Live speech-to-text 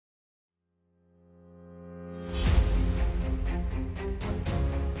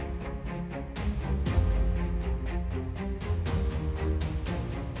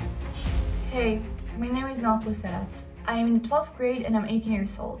Hey, my name is Nalko Sarat. I am in the 12th grade and I'm 18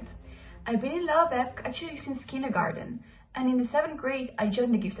 years old. I've been in Leo Baeck actually since kindergarten, and in the 7th grade I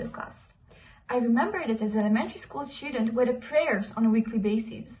joined the gifted class. I remember that as an elementary school student we had prayers on a weekly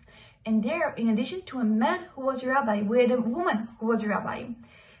basis. And there, in addition to a man who was a rabbi, we had a woman who was a rabbi.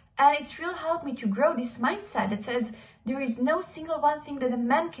 And it's really helped me to grow this mindset that says there is no single one thing that a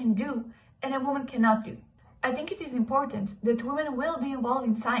man can do and a woman cannot do. I think it is important that women will be involved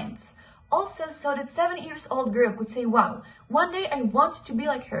in science. Also, so that 7-year-old girl could say, wow, one day I want to be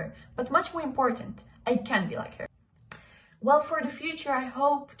like her, but much more important, I can be like her. Well, for the future, I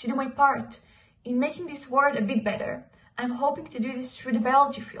hope to do my part in making this world a bit better. I'm hoping to do this through the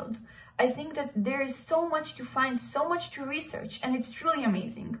biology field. I think that there is so much to find, so much to research, and it's truly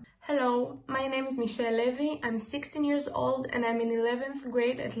amazing. Hello, my name is Michelle Levy. I'm 16 years old and I'm in 11th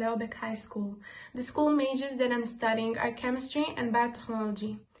grade at Leo Baeck High School. The school majors that I'm studying are chemistry and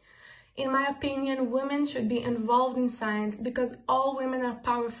biotechnology. In my opinion, women should be involved in science because all women are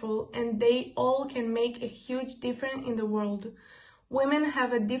powerful and they all can make a huge difference in the world. Women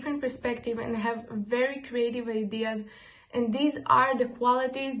have a different perspective and have very creative ideas, and these are the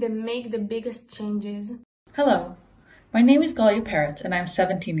qualities that make the biggest changes. Hello, my name is Leo Baeck and I'm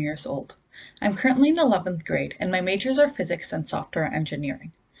 17 years old. I'm currently in 11th grade and my majors are physics and software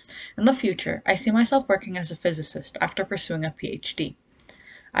engineering. In the future, I see myself working as a physicist after pursuing a PhD.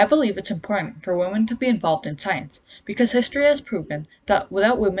 I believe it's important for women to be involved in science because history has proven that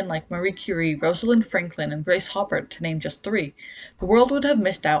without women like Marie Curie, Rosalind Franklin, and Grace Hopper, to name just 3, the world would have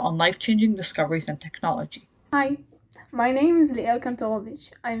missed out on life-changing discoveries and technology. Hi, my name is Liel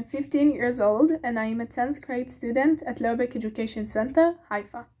Kantorovich. I'm 15 years old and I am a 10th grade student at Leo Baeck Education Center,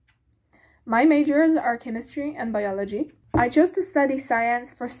 Haifa. My majors are chemistry and biology. I chose to study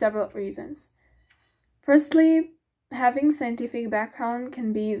science for several reasons. Firstly, having scientific background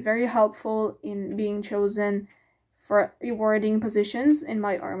can be very helpful in being chosen for rewarding positions in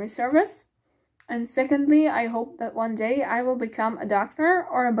my army service. And secondly, I hope that one day I will become a doctor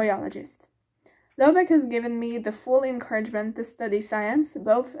or a biologist. Leo Baeck has given me the full encouragement to study science,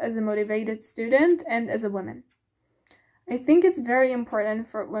 both as a motivated student and as a woman. I think it's very important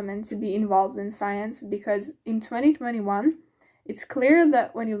for women to be involved in science because in 2021, it's clear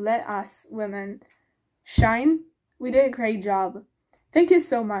that when you let us women shine, we did a great job. Thank you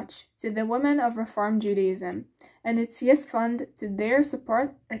so much to the women of Reform Judaism and its Yes Fund to their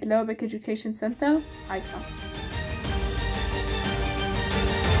support at Leo Baeck Education Center, Haifa.